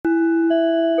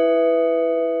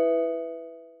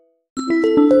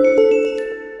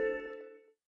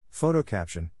Photo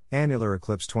caption, Annular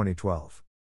eclipse 2012.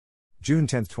 June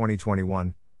 10,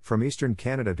 2021, from eastern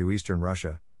Canada to eastern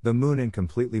Russia, the moon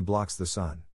incompletely blocks the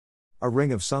sun. A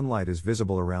ring of sunlight is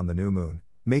visible around the new moon,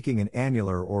 making an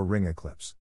annular or ring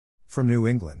eclipse. From New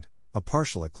England, a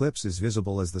partial eclipse is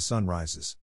visible as the sun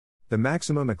rises. The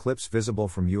maximum eclipse visible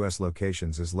from U.S.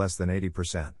 locations is less than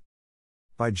 80%.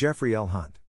 By Jeffrey L.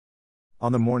 Hunt.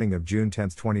 On the morning of June 10,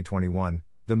 2021,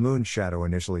 the moon's shadow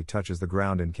initially touches the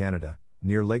ground in Canada,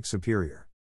 near Lake Superior.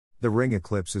 The ring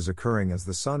eclipse is occurring as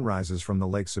the sun rises from the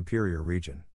Lake Superior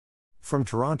region. From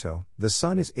Toronto, the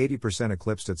sun is 80%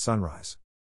 eclipsed at sunrise.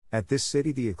 At this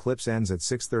city, the eclipse ends at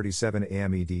 6:37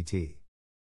 a.m. EDT.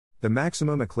 The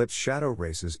maximum eclipse shadow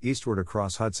races eastward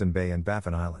across Hudson Bay and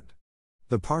Baffin Island.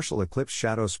 The partial eclipse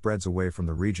shadow spreads away from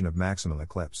the region of maximum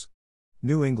eclipse.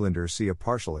 New Englanders see a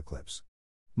partial eclipse.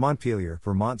 Montpelier,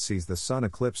 Vermont sees the sun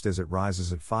eclipsed as it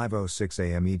rises at 5:06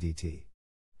 a.m. EDT.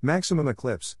 Maximum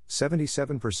eclipse,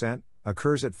 77%,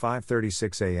 occurs at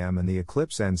 5:36 a.m. and the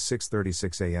eclipse ends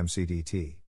 6:36 a.m.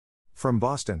 CDT. From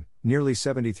Boston, nearly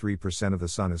 73% of the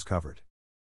sun is covered.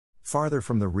 Farther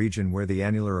from the region where the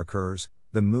annular occurs,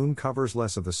 the moon covers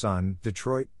less of the sun: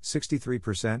 Detroit,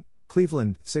 63%,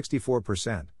 Cleveland,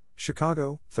 64%,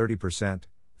 Chicago, 30%,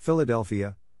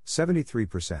 Philadelphia,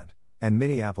 73%, and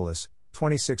Minneapolis,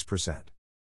 26%.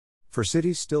 For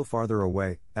cities still farther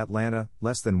away, Atlanta,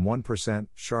 less than 1%,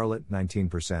 Charlotte,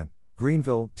 19%,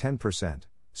 Greenville, 10%,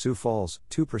 Sioux Falls,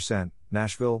 2%,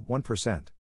 Nashville, 1%.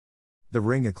 The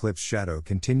ring eclipse shadow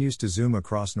continues to zoom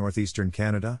across northeastern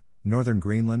Canada, northern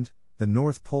Greenland, the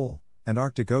North Pole, and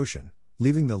Arctic Ocean,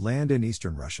 leaving the land in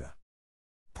eastern Russia.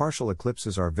 Partial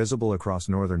eclipses are visible across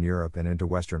northern Europe and into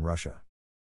western Russia.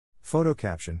 Photo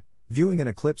caption, Viewing an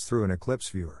eclipse through an eclipse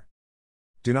viewer.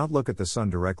 Do not look at the sun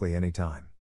directly anytime.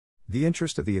 The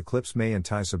interest of the eclipse may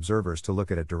entice observers to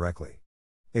look at it directly.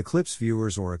 Eclipse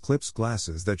viewers or eclipse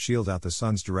glasses that shield out the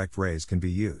sun's direct rays can be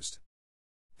used.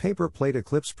 Paper plate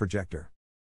eclipse projector.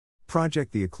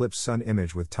 Project the eclipse sun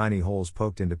image with tiny holes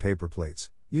poked into paper plates.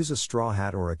 Use a straw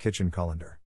hat or a kitchen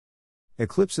colander.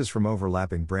 Eclipses from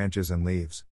overlapping branches and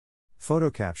leaves. Photo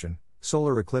caption,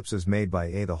 Solar eclipses made by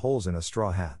the holes in a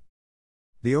straw hat.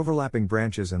 The overlapping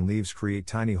branches and leaves create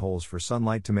tiny holes for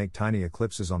sunlight to make tiny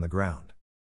eclipses on the ground.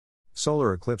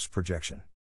 Solar eclipse projection.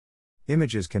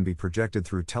 Images can be projected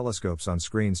through telescopes on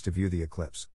screens to view the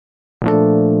eclipse.